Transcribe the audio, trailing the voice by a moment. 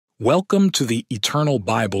Welcome to the Eternal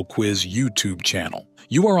Bible Quiz YouTube channel.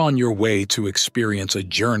 You are on your way to experience a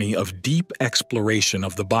journey of deep exploration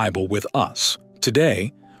of the Bible with us.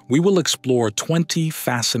 Today, we will explore 20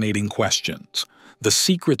 fascinating questions, the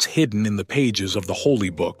secrets hidden in the pages of the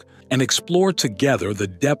Holy Book, and explore together the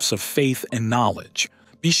depths of faith and knowledge.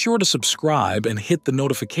 Be sure to subscribe and hit the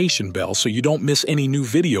notification bell so you don't miss any new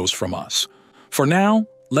videos from us. For now,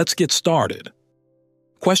 let's get started.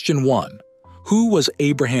 Question 1. Who was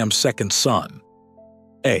Abraham's second son?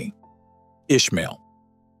 A. Ishmael.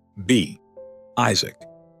 B. Isaac.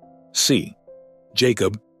 C.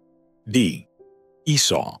 Jacob. D.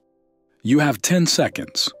 Esau. You have 10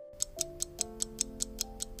 seconds.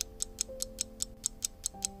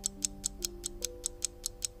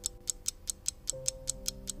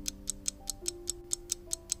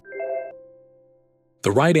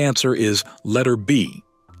 The right answer is letter B,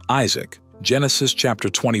 Isaac. Genesis chapter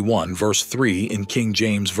 21, verse 3 in King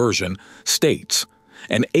James Version states,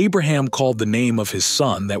 "And Abraham called the name of his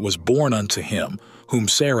son that was born unto him, whom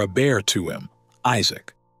Sarah bare to him,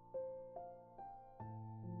 Isaac."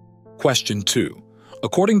 Question 2.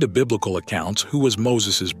 According to biblical accounts, who was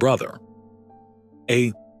Moses' brother?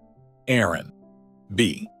 A. Aaron.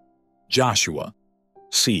 B. Joshua.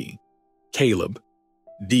 C. Caleb.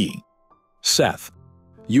 D. Seth.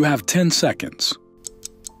 You have 10 seconds.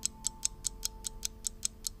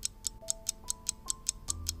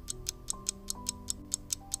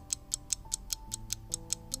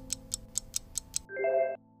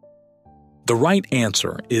 The right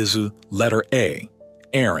answer is letter A,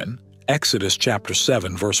 Aaron. Exodus chapter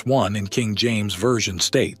 7 verse 1 in King James Version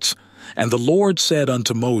states, "And the Lord said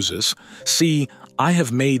unto Moses, See, I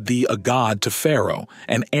have made thee a god to Pharaoh,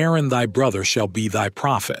 and Aaron thy brother shall be thy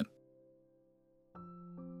prophet."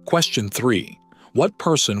 Question 3. What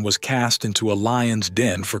person was cast into a lion's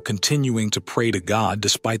den for continuing to pray to God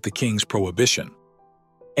despite the king's prohibition?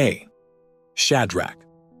 A. Shadrach.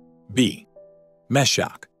 B.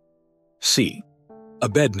 Meshach. C.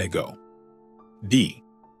 Abednego. D.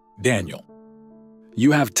 Daniel.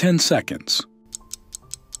 You have 10 seconds.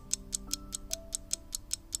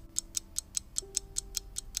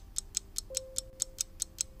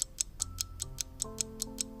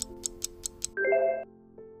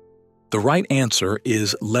 The right answer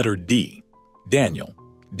is letter D, Daniel.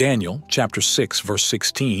 Daniel chapter 6 verse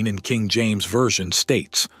 16 in King James Version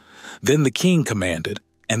states, "Then the king commanded,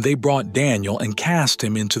 and they brought Daniel and cast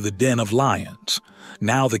him into the den of lions.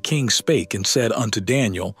 Now the king spake and said unto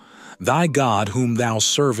Daniel, Thy God whom thou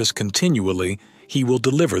servest continually, he will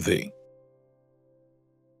deliver thee."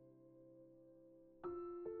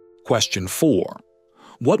 Question 4.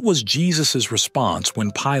 What was Jesus' response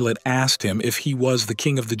when Pilate asked him if he was the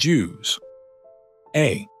king of the Jews?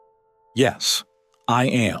 A. Yes, I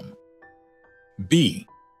am. B.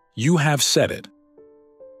 You have said it.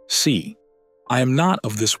 C. I am not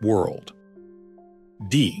of this world.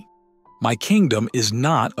 D. My kingdom is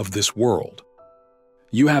not of this world.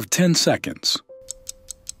 You have 10 seconds.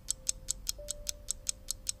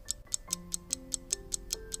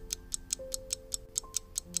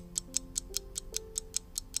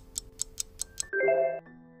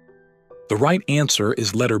 The right answer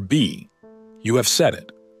is letter B. You have said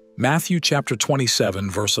it. Matthew chapter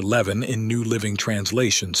 27 verse 11 in New Living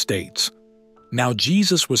Translation states, "Now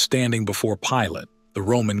Jesus was standing before Pilate, the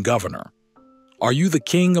Roman governor. Are you the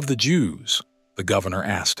king of the Jews?" the governor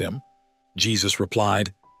asked him. Jesus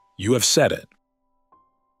replied, "You have said it."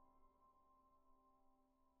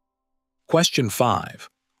 Question 5.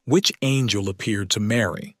 Which angel appeared to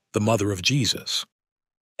Mary, the mother of Jesus?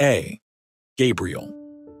 A. Gabriel.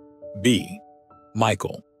 B.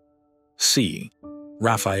 Michael. C.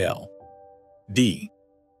 Raphael. D.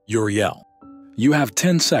 Uriel. You have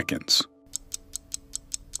 10 seconds.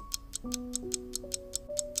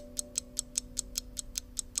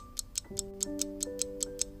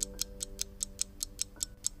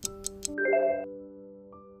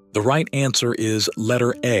 The right answer is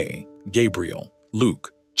letter A, Gabriel.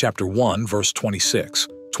 Luke chapter 1 verse 26,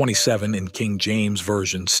 27 in King James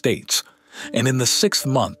Version states, "And in the 6th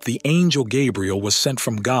month the angel Gabriel was sent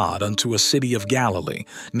from God unto a city of Galilee,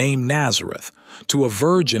 named Nazareth, to a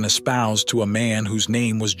virgin espoused to a man whose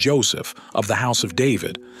name was Joseph, of the house of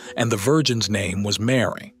David, and the virgin's name was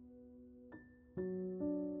Mary."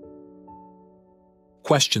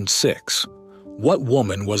 Question 6. What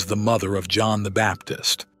woman was the mother of John the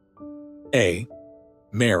Baptist? A.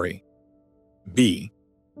 Mary. B.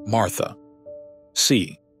 Martha.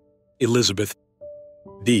 C. Elizabeth.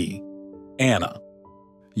 D. Anna.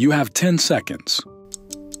 You have 10 seconds.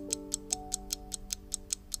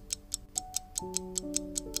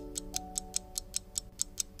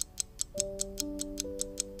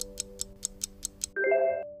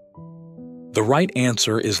 The right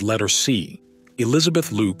answer is letter C.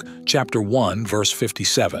 Elizabeth Luke chapter 1 verse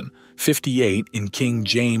 57, 58 in King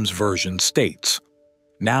James Version states,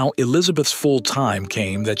 "Now Elizabeth's full time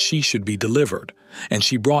came that she should be delivered, and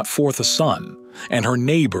she brought forth a son, and her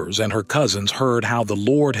neighbors and her cousins heard how the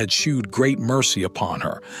Lord had shewed great mercy upon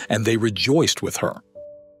her, and they rejoiced with her."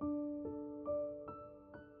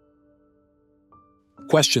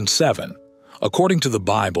 Question 7. According to the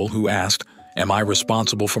Bible, who asked, "Am I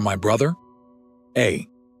responsible for my brother?" A.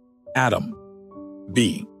 Adam.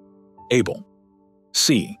 B. Abel.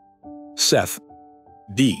 C. Seth.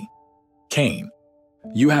 D. Cain.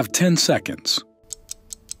 You have 10 seconds.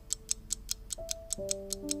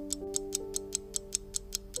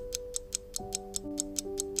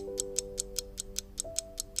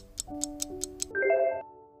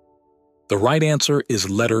 The right answer is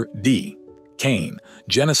letter D. Cain.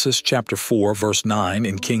 Genesis chapter 4 verse 9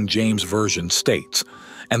 in King James Version states,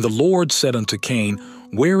 "And the Lord said unto Cain,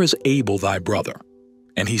 Where is Abel thy brother?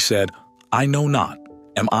 And he said, I know not.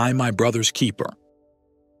 Am I my brother's keeper?"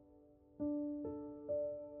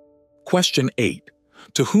 Question 8.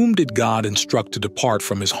 To whom did God instruct to depart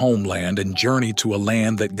from his homeland and journey to a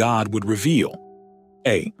land that God would reveal?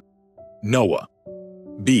 A. Noah.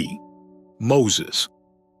 B. Moses.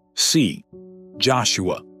 C.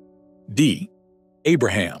 Joshua. D.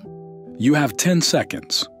 Abraham. You have 10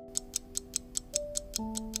 seconds.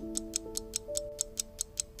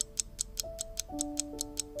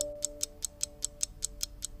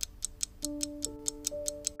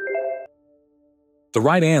 The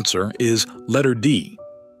right answer is letter D.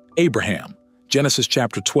 Abraham. Genesis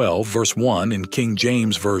chapter 12 verse 1 in King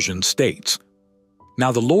James Version states,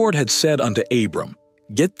 "Now the Lord had said unto Abram,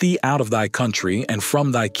 Get thee out of thy country, and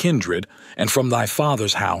from thy kindred, and from thy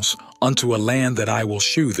father's house, unto a land that I will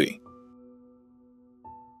shew thee."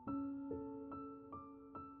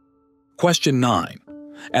 Question 9.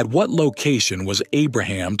 At what location was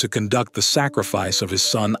Abraham to conduct the sacrifice of his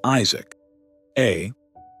son Isaac? A.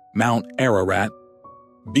 Mount Ararat.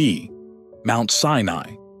 B. Mount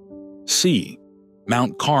Sinai. C.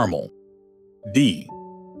 Mount Carmel. D.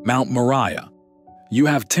 Mount Moriah. You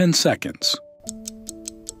have 10 seconds.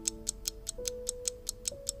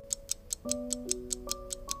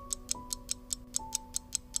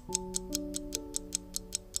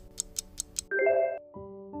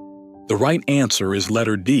 The right answer is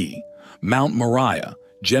letter D, Mount Moriah.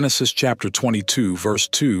 Genesis chapter 22 verse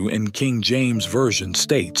 2 in King James Version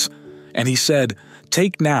states, "And he said,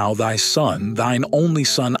 Take now thy son, thine only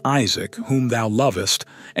son Isaac, whom thou lovest,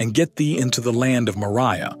 and get thee into the land of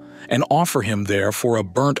Moriah, and offer him there for a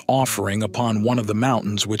burnt offering upon one of the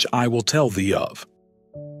mountains which I will tell thee of."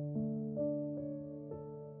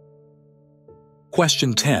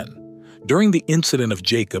 Question 10. During the incident of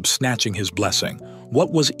Jacob snatching his blessing,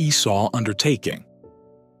 what was Esau undertaking?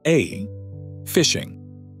 A. Fishing.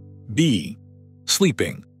 B.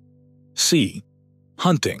 Sleeping. C.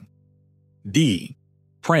 Hunting. D.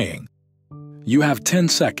 Praying. You have 10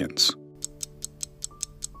 seconds.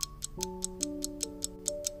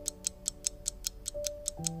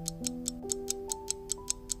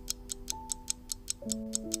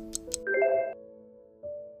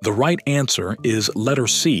 The right answer is letter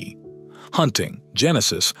C, hunting.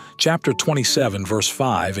 Genesis chapter 27 verse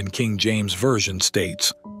 5 in King James Version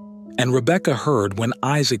states, "And Rebekah heard when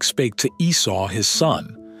Isaac spake to Esau his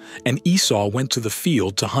son, and Esau went to the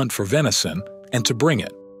field to hunt for venison and to bring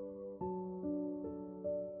it."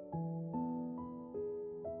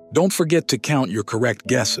 Don't forget to count your correct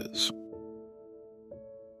guesses.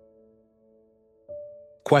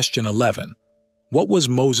 Question 11. What was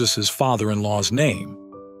Moses' father-in-law's name?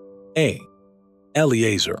 A.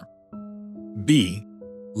 Eleazar. B.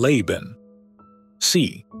 Laban.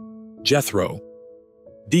 C. Jethro.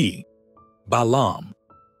 D. Balaam.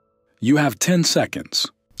 You have 10 seconds.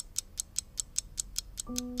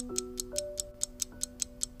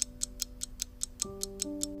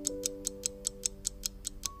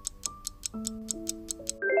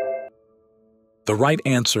 The right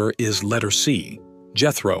answer is letter C,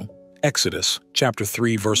 Jethro. Exodus chapter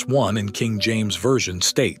 3 verse 1 in King James Version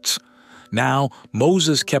states, "Now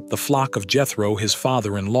Moses kept the flock of Jethro his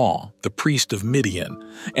father-in-law, the priest of Midian,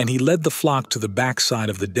 and he led the flock to the backside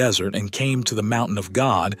of the desert and came to the mountain of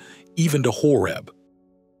God, even to Horeb."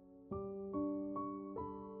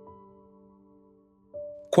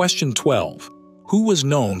 Question 12. Who was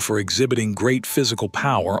known for exhibiting great physical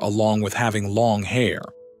power along with having long hair?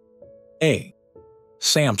 A.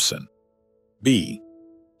 Samson. B.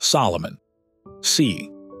 Solomon. C.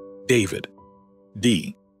 David.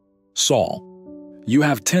 D. Saul. You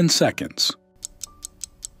have 10 seconds.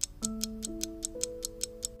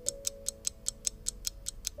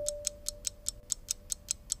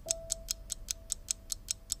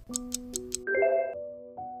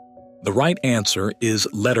 The right answer is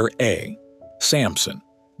letter A, Samson.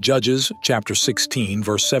 Judges chapter 16,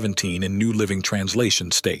 verse 17 in New Living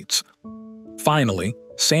Translation states, "Finally,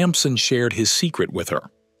 Samson shared his secret with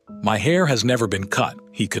her. My hair has never been cut,"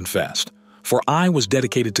 he confessed, "for I was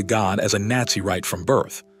dedicated to God as a Nazirite from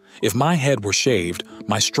birth. If my head were shaved,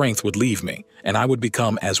 my strength would leave me, and I would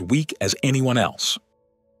become as weak as anyone else."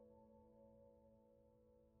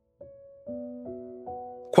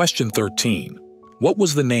 Question 13. What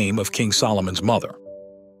was the name of King Solomon's mother?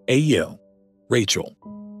 A. Rachel.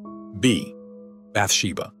 B.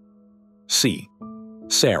 Bathsheba. C.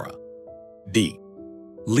 Sarah. D.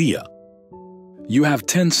 Leah. You have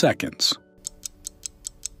 10 seconds.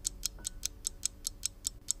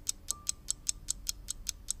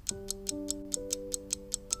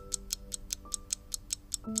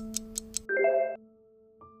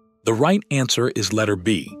 The right answer is letter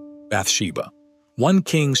B, Bathsheba. 1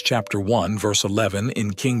 Kings chapter 1 verse 11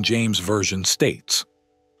 in King James Version states,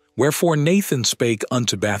 "Wherefore Nathan spake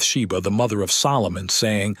unto Bathsheba the mother of Solomon,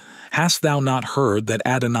 saying, Hast thou not heard that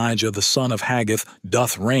Adonijah the son of Haggith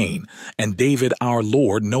doth reign, and David our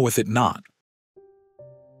Lord knoweth it not?"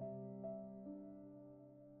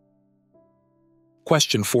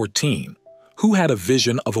 Question 14. Who had a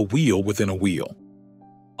vision of a wheel within a wheel?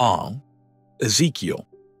 A. Ezekiel.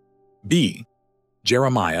 B.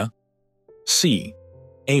 Jeremiah. C.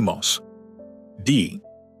 Amos. D.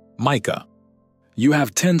 Micah. You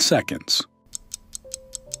have 10 seconds.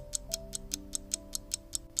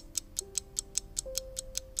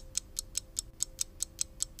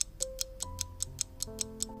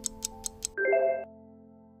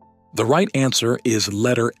 The right answer is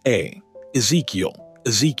letter A, Ezekiel.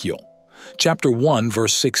 Chapter 1,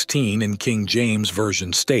 verse 16 in King James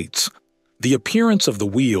Version states, "The appearance of the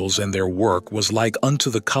wheels and their work was like unto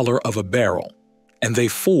the color of a beryl, and they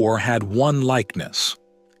four had one likeness,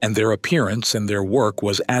 and their appearance and their work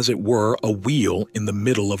was as it were a wheel in the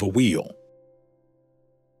middle of a wheel."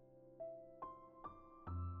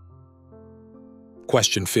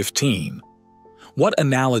 Question 15. What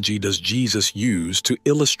analogy does Jesus use to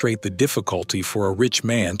illustrate the difficulty for a rich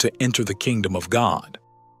man to enter the kingdom of God?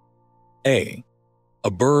 A. A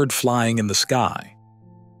bird flying in the sky.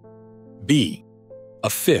 B.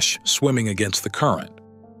 A fish swimming against the current.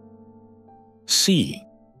 C.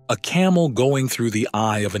 A camel going through the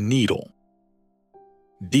eye of a needle.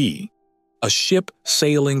 D. A ship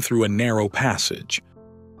sailing through a narrow passage.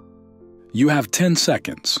 You have 10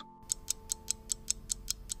 seconds.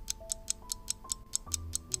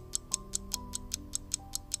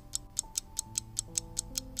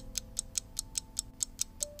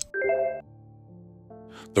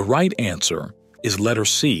 The right answer is letter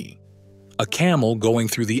C, a camel going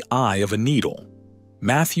through the eye of a needle.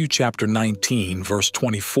 Matthew chapter 19, verse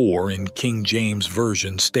 24 in King James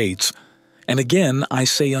Version states, "And again I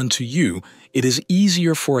say unto you, it is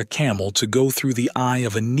easier for a camel to go through the eye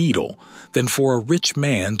of a needle than for a rich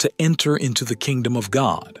man to enter into the kingdom of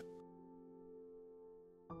God."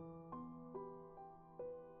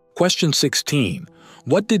 Question 16.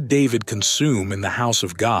 What did David consume in the house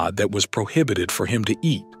of God that was prohibited for him to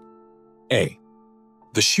eat? A.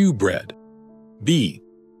 The shewbread. B.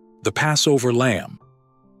 The Passover lamb.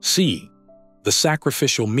 C. The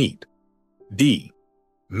sacrificial meat. D.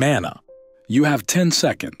 Manna. You have 10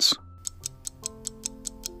 seconds.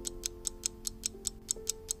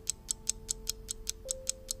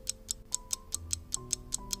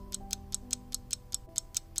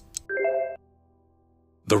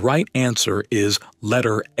 The right answer is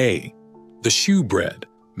letter A, the shewbread.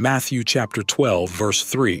 Matthew chapter 12, verse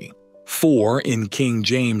 3. 4 in King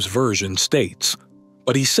James Version states,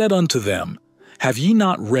 "But he said unto them, Have ye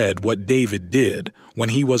not read what David did when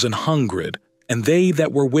he was an hungred, and they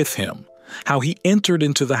that were with him, how he entered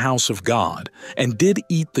into the house of God, and did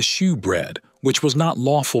eat the shewbread, which was not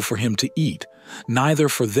lawful for him to eat, neither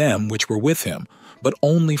for them which were with him, but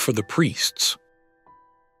only for the priests?"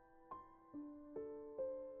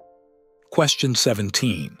 Question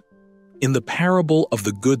 17. In the parable of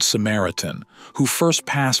the Good Samaritan, who first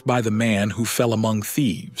passed by the man who fell among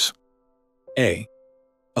thieves? A.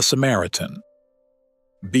 A Samaritan.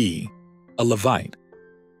 B. A Levite.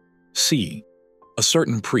 C. A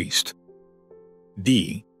certain priest.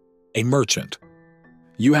 D. A merchant.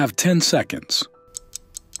 You have 10 seconds.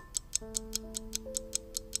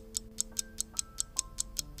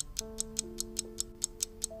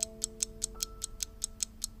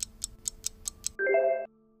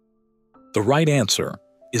 The right answer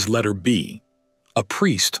is letter B, a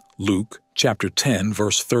priest. Luke chapter 10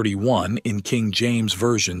 verse 31 in King James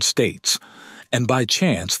Version states, "And by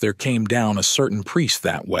chance there came down a certain priest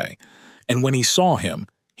that way, and when he saw him,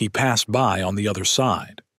 he passed by on the other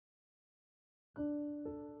side.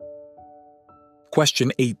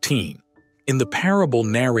 Question 18. In the parable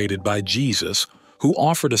narrated by Jesus, who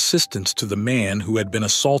offered assistance to the man who had been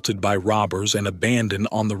assaulted by robbers and abandoned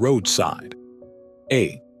on the roadside?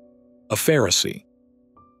 A. A Pharisee.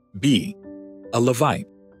 B. A Levite.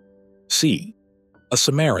 C. A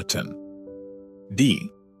Samaritan. D.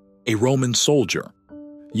 A Roman soldier.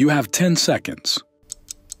 You have 10 seconds.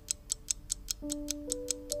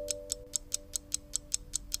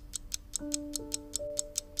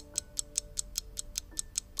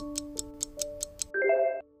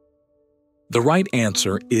 The right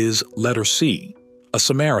answer is letter C, a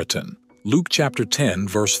Samaritan. Luke chapter 10,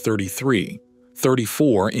 verse 33.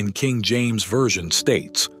 34 in King James Version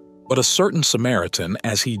states, "But a certain Samaritan,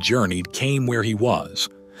 as he journeyed, came where he was.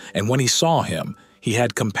 And when he saw him, he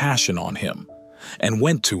had compassion on him, and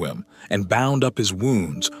went to him, and bound up his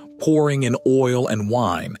wounds, pouring in oil and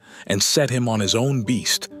wine, and set him on his own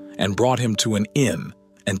beast, and brought him to an inn,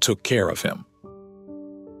 and took care of him."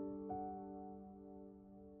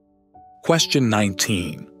 Question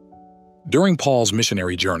 19. During Paul's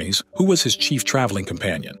missionary journeys, who was his chief traveling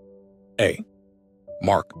companion? A.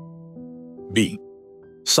 Mark. B.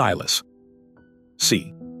 Silas.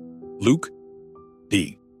 C. Luke.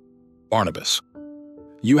 D. Barnabas.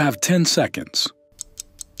 You have 10 seconds.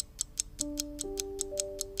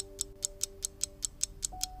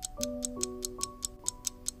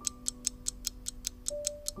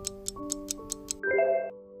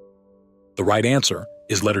 The right answer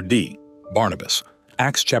is letter D, Barnabas.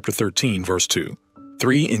 Acts chapter 13, verse 2.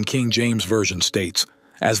 3 in King James Version states,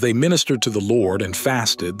 "As they ministered to the Lord and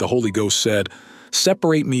fasted, the Holy Ghost said,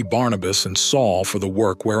 'Separate me Barnabas and Saul for the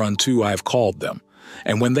work whereunto I have called them.'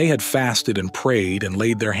 And when they had fasted and prayed and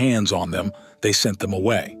laid their hands on them, they sent them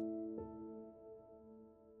away."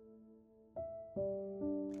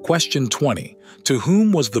 Question 20. To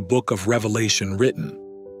whom was the book of Revelation written?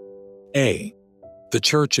 A. The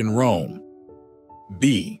church in Rome.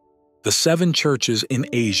 B. The 7 churches in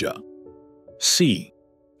Asia. C.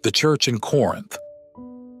 The church in Corinth.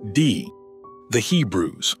 D. The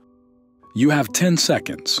Hebrews. You have 10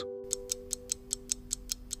 seconds.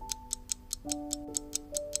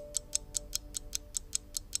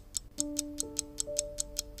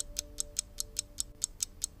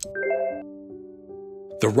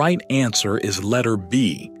 The right answer is letter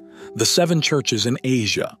B, the 7 churches in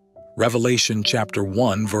Asia. Revelation chapter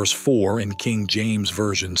 1, verse 4 in King James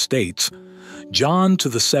Version states, "John to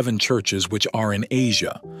the 7 churches which are in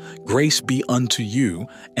Asia, grace be unto you,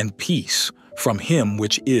 and peace, from him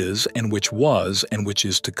which is, and which was, and which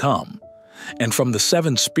is to come, and from the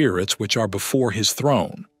 7 spirits which are before his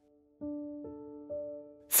throne."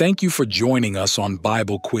 Thank you for joining us on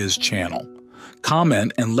Bible Quiz Channel.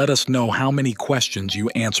 Comment and let us know how many questions you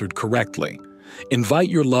answered correctly. Invite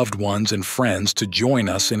your loved ones and friends to join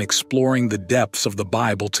us in exploring the depths of the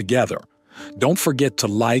Bible together. Don't forget to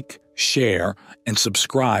like, share, and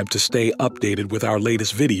subscribe to stay updated with our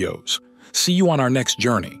latest videos. See you on our next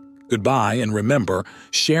journey. Goodbye, and remember,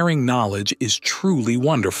 sharing knowledge is truly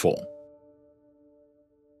wonderful.